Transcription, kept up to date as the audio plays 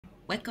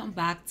Welcome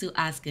back to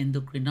Ask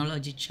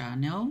Endocrinology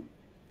channel.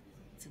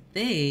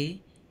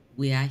 Today,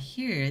 we are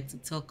here to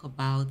talk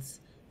about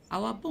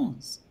our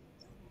bones.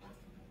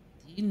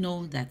 Do you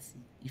know that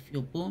if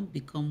your bone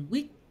become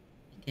weak,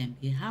 it can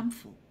be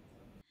harmful?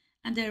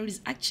 And there is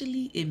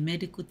actually a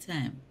medical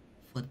term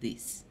for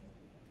this,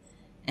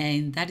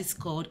 and that is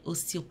called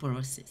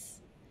osteoporosis.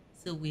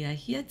 So we are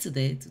here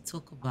today to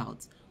talk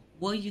about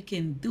what you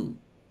can do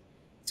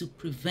to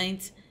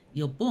prevent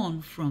your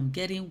bone from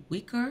getting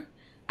weaker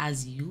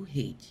as you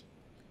age.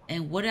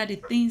 And what are the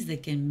things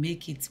that can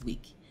make it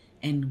weak?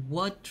 And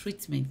what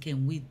treatment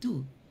can we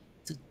do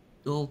to,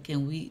 or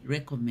can we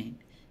recommend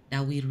that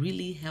will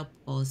really help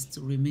us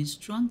to remain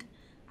strong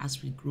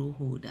as we grow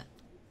older?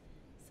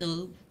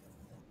 So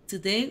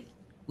today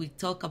we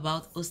talk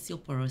about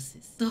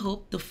osteoporosis. So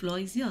hope the floor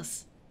is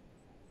yours.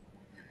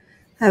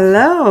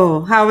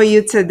 Hello, how are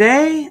you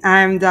today?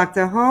 I'm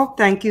Dr. Hope.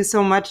 Thank you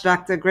so much,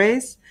 Dr.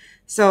 Grace.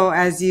 So,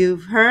 as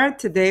you've heard,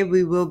 today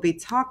we will be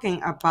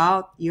talking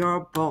about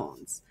your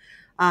bones.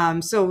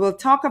 So, we'll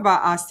talk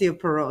about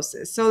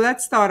osteoporosis. So,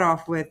 let's start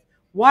off with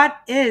what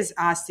is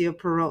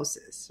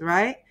osteoporosis,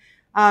 right?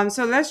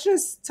 So, let's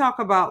just talk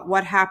about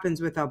what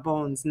happens with our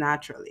bones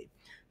naturally.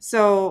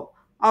 So,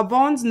 our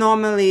bones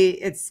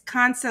normally, it's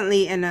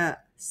constantly in a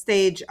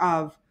stage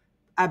of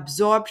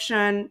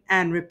absorption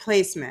and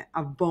replacement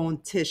of bone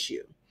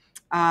tissue.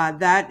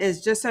 That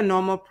is just a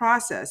normal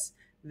process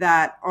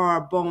that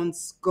our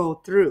bones go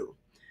through.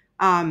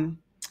 Um,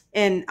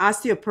 in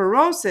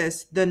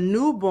osteoporosis, the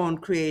new bone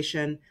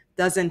creation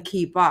doesn't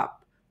keep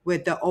up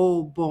with the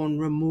old bone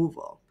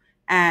removal.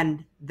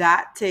 And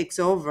that takes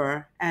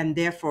over, and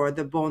therefore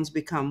the bones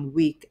become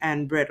weak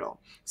and brittle.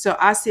 So,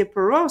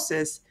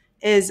 osteoporosis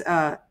is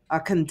a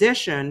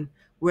condition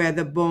where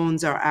the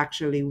bones are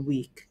actually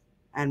weak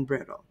and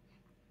brittle.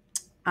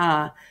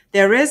 Uh,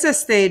 there is a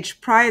stage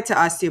prior to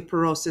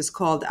osteoporosis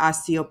called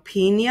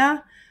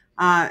osteopenia.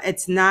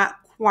 It's not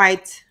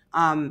quite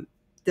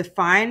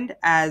defined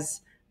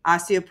as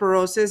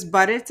osteoporosis,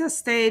 but it's a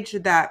stage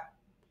that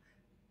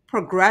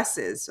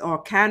progresses or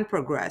can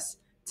progress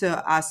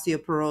to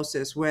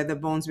osteoporosis, where the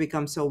bones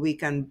become so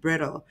weak and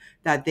brittle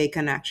that they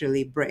can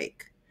actually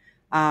break.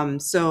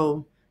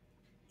 So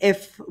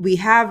if we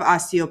have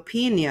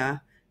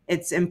osteopenia,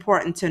 it's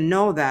important to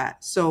know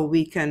that so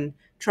we can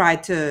try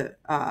to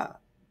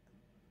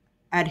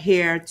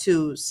adhere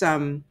to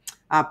some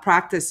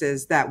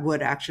practices that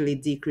would actually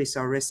decrease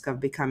our risk of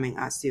becoming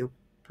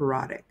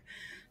osteoporotic.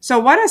 So,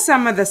 what are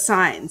some of the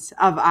signs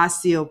of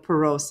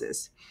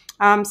osteoporosis?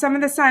 Some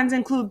of the signs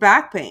include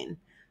back pain.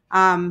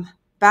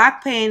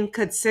 Back pain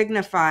could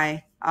signify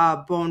a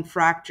bone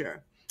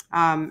fracture,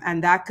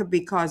 and that could be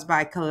caused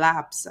by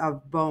collapse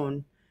of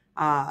bone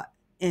uh,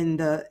 in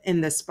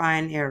the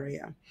spine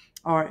area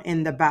or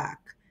in the back.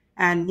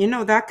 And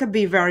that could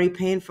be very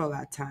painful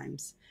at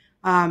times.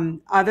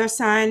 Other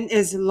sign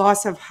is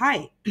loss of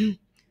height.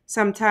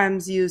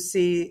 Sometimes you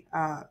see,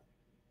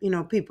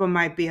 people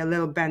might be a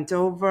little bent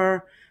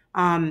over.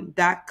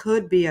 That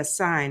could be a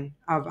sign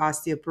of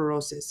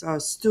osteoporosis or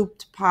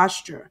stooped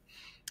posture.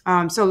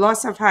 So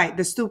loss of height,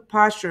 the stoop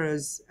posture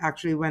is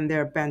actually when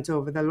they're bent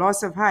over. The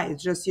loss of height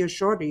is just you're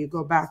shorter. You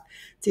go back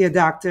to your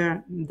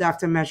doctor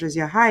measures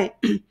your height,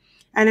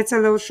 and it's a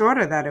little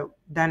shorter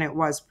than it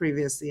was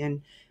previously.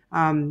 And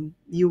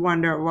you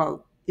wonder,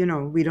 well,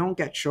 we don't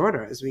get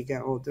shorter as we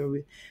get older.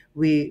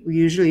 We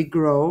usually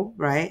grow,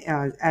 right,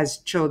 as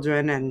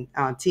children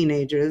and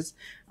teenagers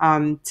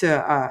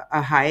to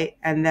a height,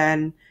 and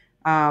then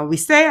we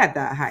stay at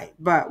that height.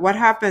 But what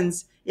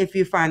happens if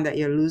you find that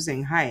you're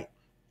losing height?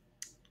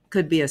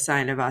 Could be a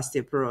sign of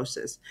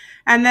osteoporosis.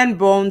 And then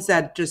bones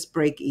that just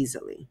break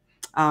easily.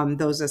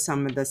 Those are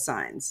some of the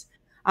signs.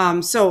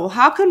 So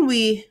how can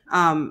we,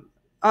 well,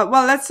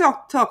 let's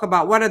talk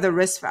about what are the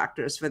risk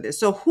factors for this.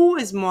 So who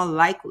is more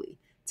likely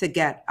to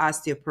get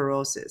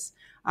osteoporosis?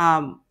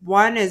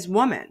 One is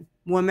women.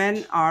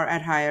 Women are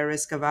at higher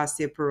risk of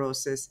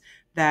osteoporosis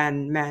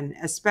than men,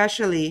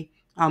 especially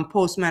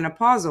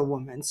postmenopausal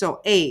women.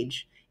 So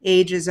age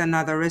is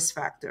another risk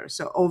factor.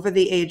 So over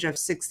the age of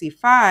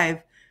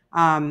 65,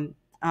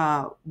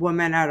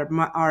 women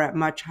are at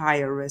much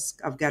higher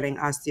risk of getting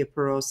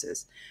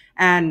osteoporosis.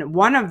 And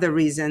one of the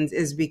reasons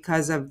is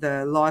because of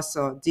the loss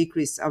or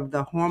decrease of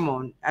the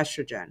hormone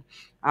estrogen,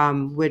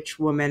 which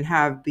women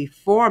have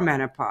before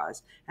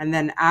menopause. And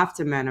then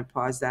after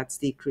menopause, that's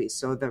decreased.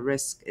 So the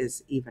risk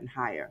is even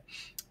higher.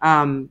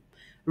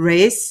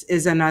 Race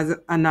is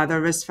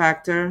another risk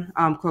factor.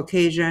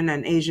 Caucasian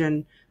and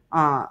Asian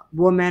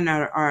women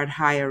are at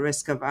higher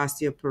risk of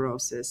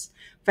osteoporosis.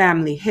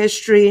 Family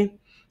history.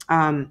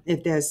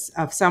 If there's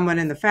someone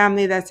in the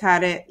family that's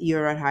had it,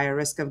 you're at higher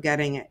risk of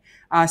getting it.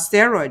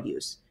 Steroid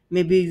use.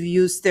 Maybe you've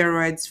used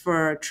steroids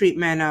for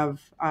treatment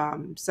of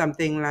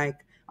something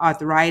like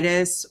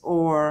arthritis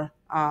or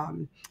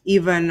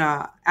even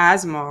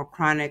asthma or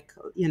chronic,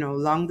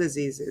 lung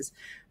diseases.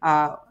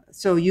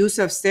 So use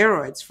of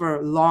steroids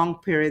for long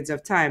periods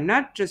of time,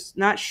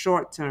 not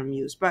short-term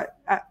use, but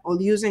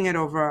using it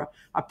over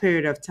a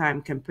period of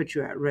time can put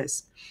you at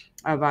risk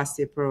of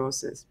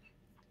osteoporosis.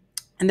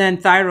 And then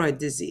thyroid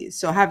disease.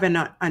 So having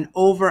an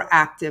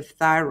overactive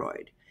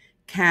thyroid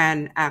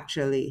can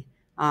actually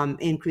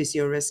increase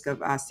your risk of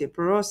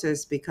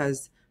osteoporosis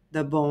because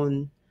the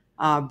bone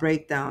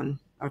breakdown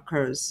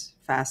occurs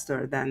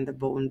faster than the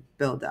bone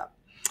buildup.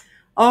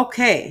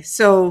 Okay,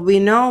 so we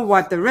know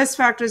what the risk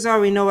factors are.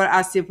 We know what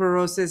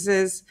osteoporosis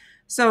is.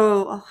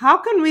 So, how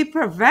can we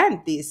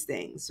prevent these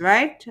things,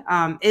 right?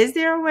 Is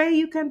there a way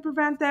you can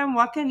prevent them?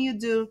 What can you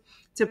do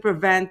to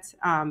prevent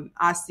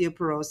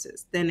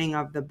osteoporosis, thinning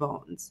of the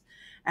bones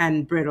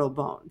and brittle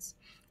bones?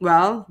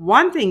 Well,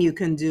 one thing you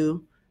can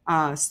do,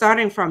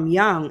 starting from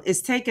young,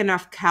 is take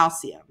enough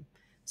calcium.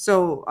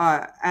 So,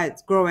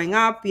 at growing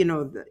up,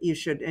 you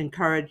should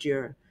encourage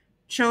your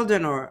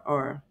children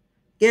or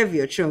give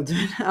your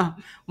children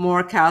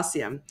more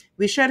calcium.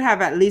 We should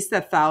have at least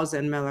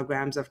 1,000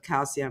 milligrams of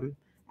calcium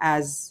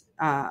as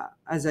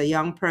a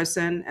young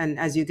person, and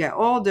as you get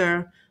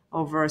older,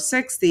 over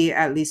 60,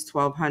 at least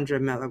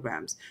 1,200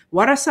 milligrams.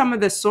 What are some of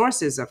the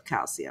sources of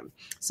calcium?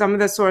 Some of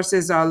the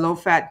sources are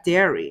low-fat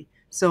dairy,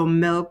 so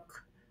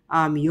milk,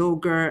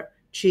 yogurt,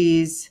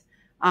 cheese.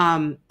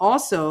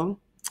 Also,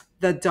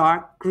 the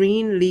dark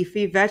green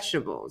leafy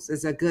vegetables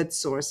is a good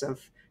source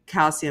of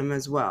calcium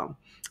as well.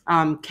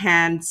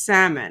 Canned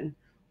salmon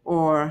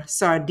or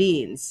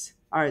sardines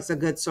are it's a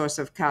good source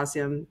of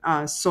calcium.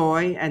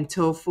 Soy and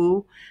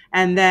tofu,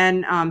 and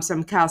then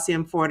some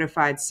calcium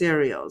fortified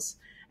cereals,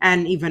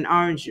 and even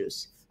orange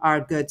juice are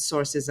good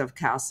sources of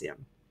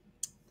calcium.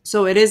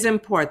 So it is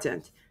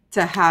important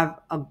to have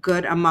a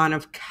good amount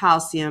of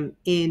calcium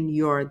in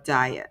your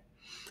diet.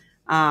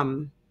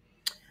 Um,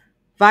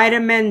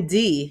 Vitamin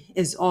D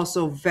is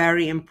also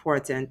very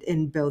important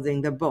in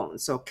building the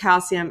bones. So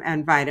calcium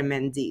and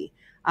vitamin D.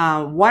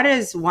 What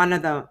is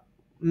the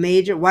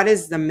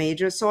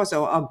major source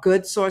or a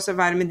good source of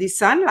vitamin D?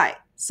 Sunlight.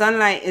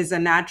 Sunlight is a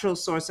natural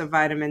source of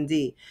vitamin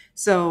D.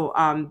 So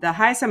the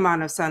highest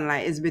amount of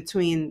sunlight is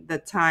between the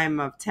time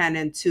of 10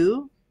 and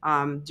 2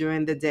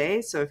 during the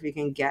day. So if you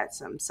can get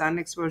some sun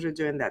exposure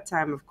during that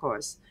time, of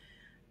course,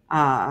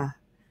 uh,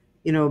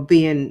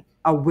 being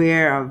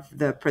aware of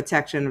the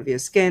protection of your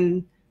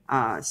skin.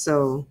 But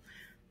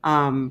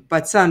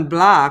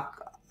sunblock,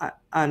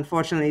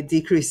 unfortunately,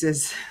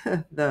 decreases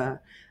the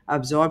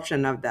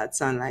absorption of that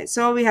sunlight.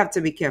 So we have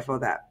to be careful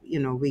that,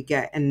 we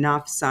get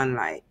enough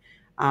sunlight,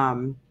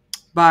 um,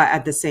 but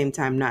at the same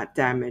time, not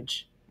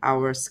damage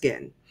our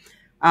skin.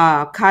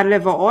 Cod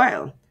liver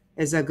oil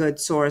is a good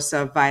source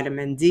of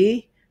vitamin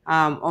D.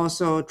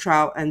 Also,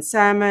 trout and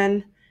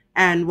salmon.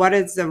 And what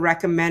is the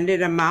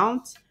recommended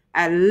amount?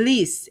 At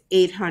least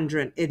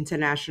 800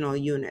 international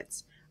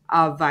units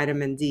of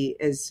vitamin D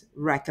is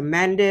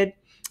recommended.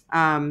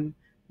 Um,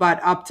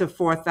 but up to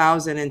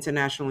 4,000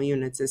 international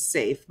units is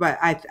safe. But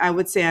I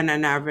would say on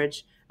an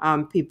average,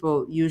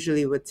 people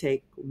usually would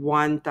take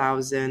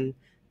 1,000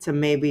 to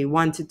maybe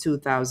 1 to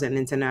 2,000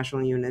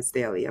 international units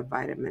daily of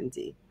vitamin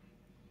D.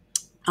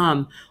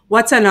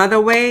 What's another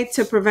way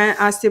to prevent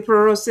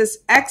osteoporosis?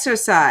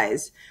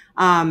 Exercise.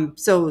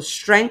 So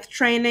strength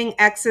training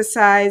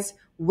exercise,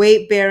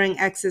 weight bearing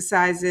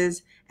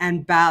exercises,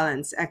 and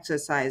balance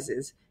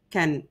exercises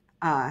can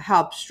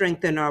help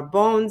strengthen our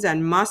bones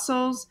and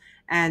muscles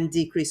and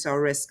decrease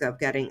our risk of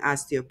getting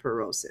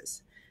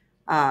osteoporosis.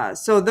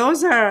 So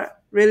those are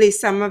really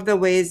some of the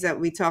ways that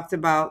we talked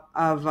about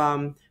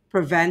of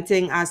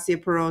preventing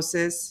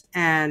osteoporosis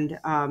and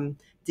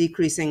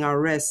decreasing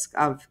our risk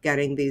of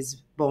getting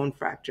these bone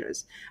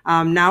fractures.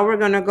 Now we're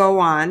going to go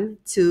on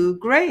to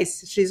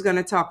Grace. She's going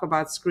to talk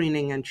about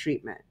screening and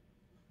treatment.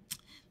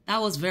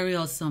 That was very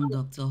awesome,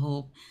 Dr.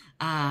 Hope.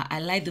 I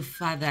like the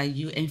fact that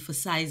you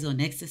emphasize on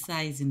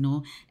exercise,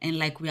 and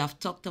like we have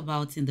talked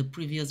about in the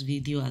previous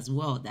video as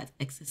well, that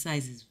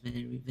exercise is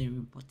very, very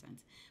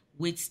important.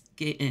 Weight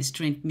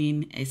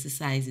strengthening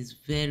exercise is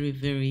very,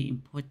 very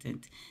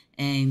important.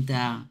 And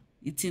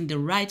eating the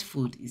right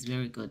food is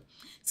very good.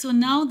 So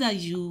now that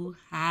you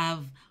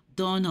have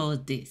done all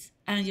this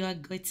and you are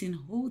getting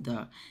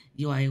older,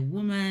 you are a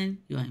woman,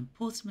 you are in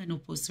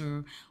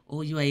postmenopausal,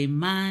 or you are a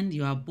man,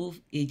 you are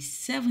above age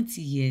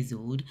 70 years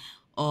old,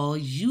 or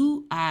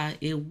you are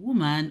a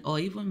woman or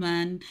even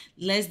man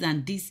less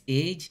than this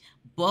age,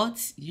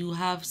 but you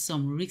have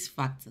some risk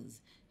factors.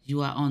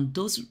 You are on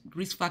those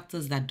risk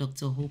factors that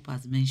Dr. Hope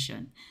has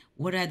mentioned.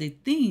 What are the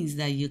things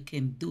that you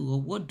can do, or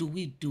what do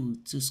we do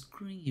to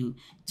screen you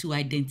to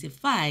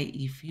identify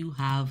if you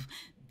have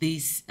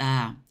this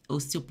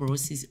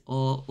osteoporosis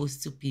or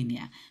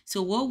osteopenia?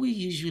 So what we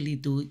usually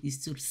do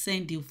is to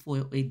send you for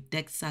a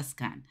DEXA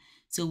scan.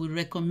 So we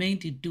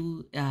recommend you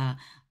do a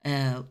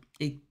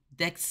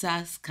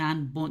DEXA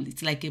scan bone.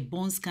 It's like a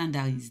bone scan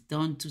that is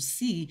done to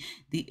see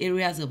the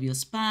areas of your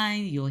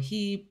spine, your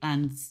hip,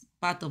 and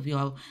part of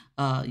your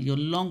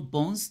long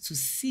bones to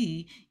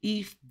see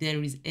if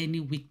there is any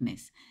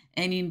weakness.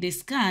 And in the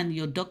scan,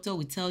 your doctor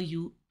will tell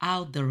you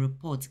how the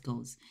report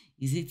goes.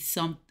 Is it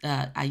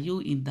are you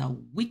in the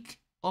weak,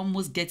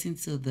 almost getting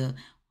to the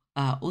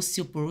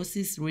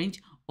osteoporosis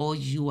range, or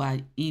you are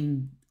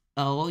in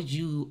or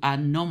you are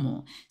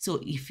normal. So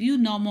if you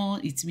normal,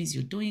 it means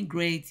you're doing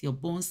great. Your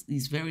bones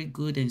is very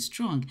good and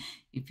strong.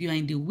 If you are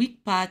in the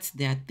weak part,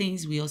 there are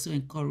things we also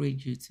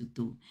encourage you to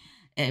do.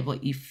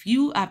 But if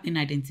you have been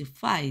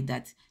identified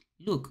that,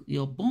 look,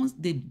 your bones,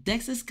 the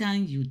DEXA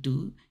scan you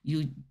do,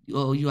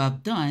 or you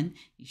have done,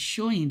 is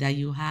showing that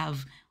you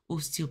have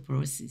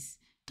osteoporosis.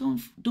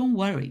 Don't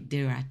worry,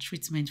 there are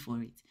treatments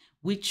for it.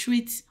 We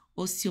treat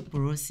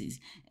osteoporosis,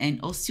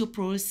 and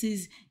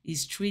osteoporosis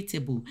is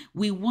treatable.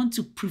 We want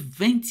to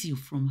prevent you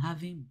from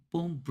having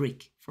bone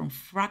break, from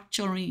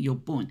fracturing your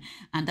bone.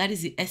 And that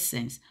is the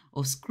essence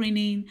of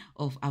screening,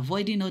 of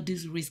avoiding all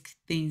these risk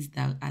things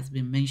that has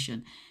been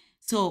mentioned.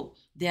 So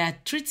there are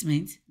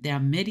treatments, there are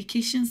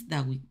medications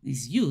that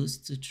is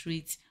used to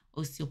treat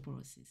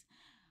osteoporosis.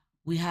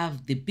 We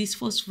have the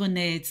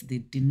bisphosphonates, the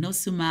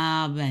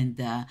denosumab,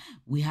 and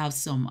we have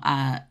some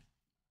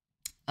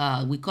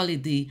we call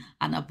it the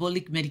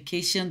anabolic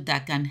medication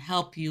that can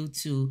help you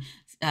to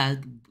uh,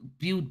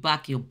 build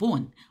back your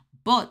bone.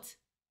 But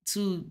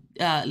to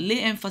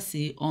lay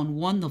emphasis on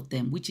one of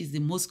them, which is the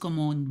most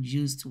common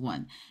used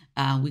one,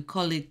 we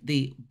call it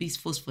the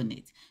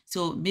bisphosphonate.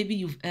 So maybe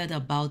you've heard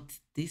about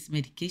this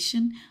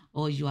medication,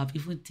 or you have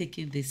even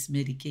taken this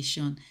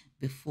medication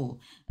before.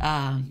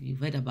 You've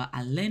heard about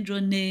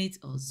alendronate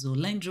or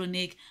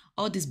zolendronate,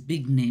 all these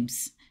big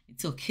names.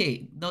 It's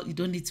okay. No, you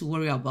don't need to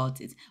worry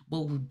about it.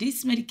 But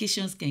these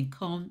medications can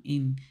come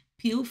in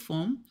pill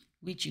form,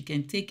 which you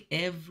can take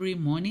every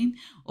morning,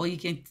 or you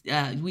can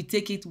we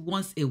take it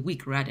once a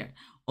week rather,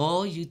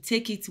 or you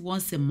take it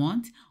once a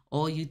month,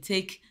 or you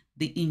take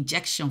the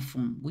injection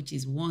form, which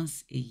is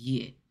once a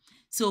year.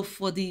 So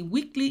for the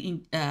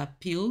weekly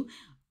pill,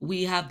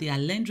 we have the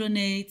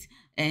alendronate,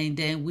 and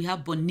then we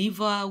have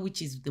Boniva,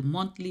 which is the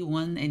monthly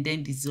one, and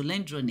then the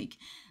zolendronic.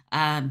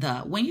 And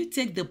when you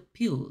take the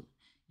pill,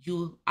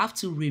 you have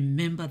to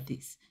remember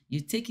this.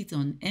 You take it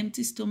on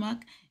empty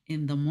stomach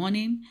in the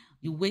morning,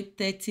 you wait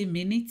 30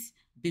 minutes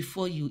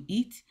before you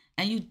eat,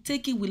 and you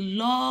take it with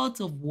lots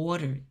of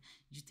water.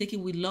 You take it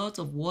with lots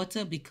of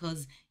water,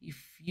 because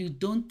if you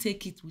don't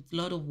take it with a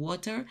lot of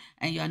water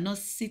and you are not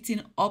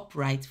sitting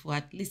upright for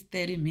at least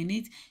 30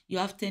 minutes, you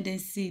have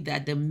tendency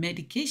that the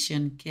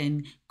medication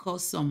can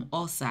cause some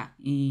ulcer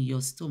in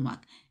your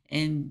stomach.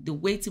 And the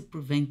way to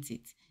prevent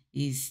it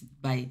is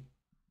by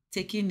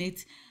taking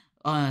it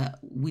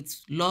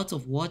with lots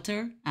of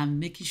water and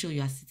making sure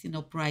you are sitting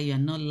upright, you are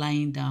not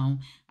lying down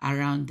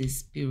around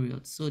this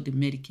period, so the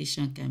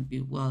medication can be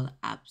well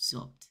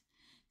absorbed.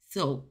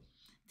 So,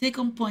 take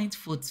home point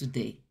for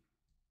today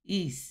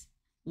is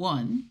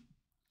one,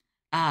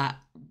 uh,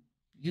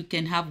 you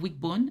can have weak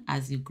bone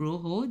as you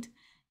grow old,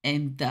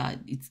 and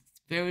it's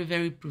very,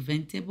 very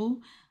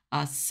preventable.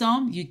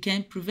 Some you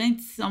can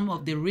prevent some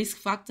of the risk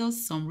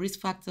factors. Some risk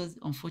factors,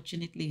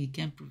 unfortunately, you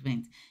can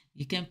prevent.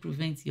 You can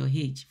prevent your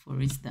age,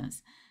 for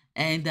instance,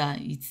 and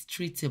it's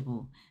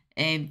treatable.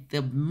 And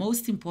the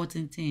most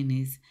important thing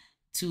is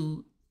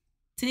to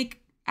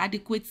take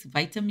adequate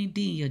vitamin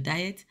D in your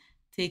diet,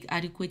 take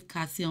adequate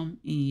calcium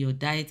in your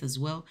diet as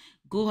well.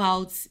 Go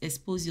out,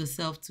 expose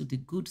yourself to the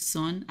good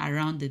sun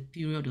around the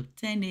period of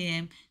 10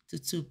 a.m. to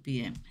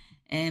 2 p.m.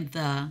 And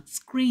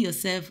screen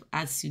yourself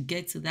as you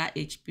get to that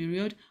age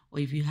period, or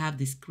if you have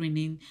the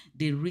screening,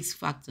 the risk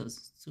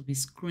factors to be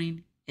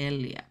screened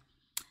earlier.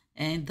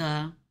 And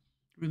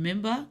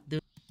remember, the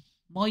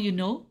more you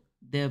know,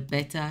 the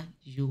better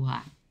you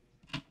are.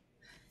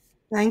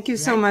 Thank you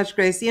so Right? much,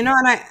 Grace. You know,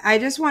 and I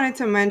just wanted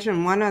to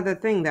mention one other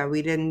thing that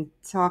we didn't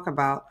talk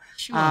about.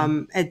 Sure.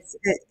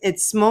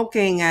 It's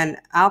smoking and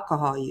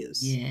alcohol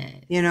use.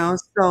 You Yes. know,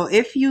 so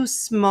if you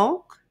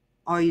smoke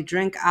or you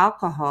drink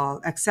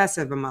alcohol,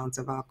 excessive amounts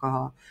of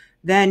alcohol,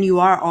 then you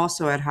are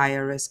also at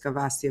higher risk of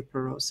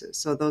osteoporosis.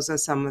 So those are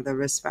some of the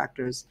risk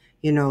factors,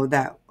 you know,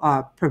 that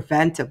are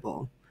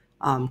preventable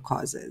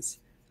causes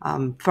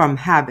from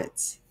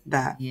habits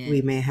that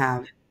we may Yes.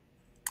 have.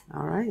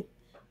 All right.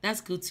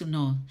 That's good to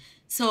know.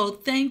 So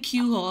thank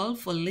you all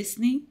for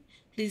listening.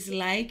 Please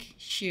like,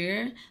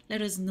 share,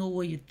 let us know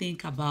what you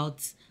think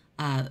about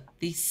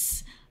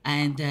this.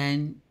 And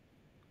then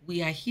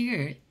we are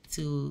here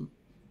to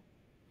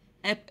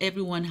help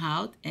everyone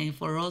out and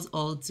for us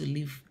all to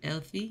live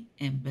healthy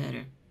and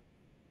better.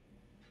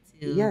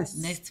 Till Yes.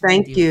 next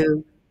Thank video.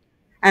 you.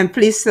 And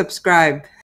please subscribe.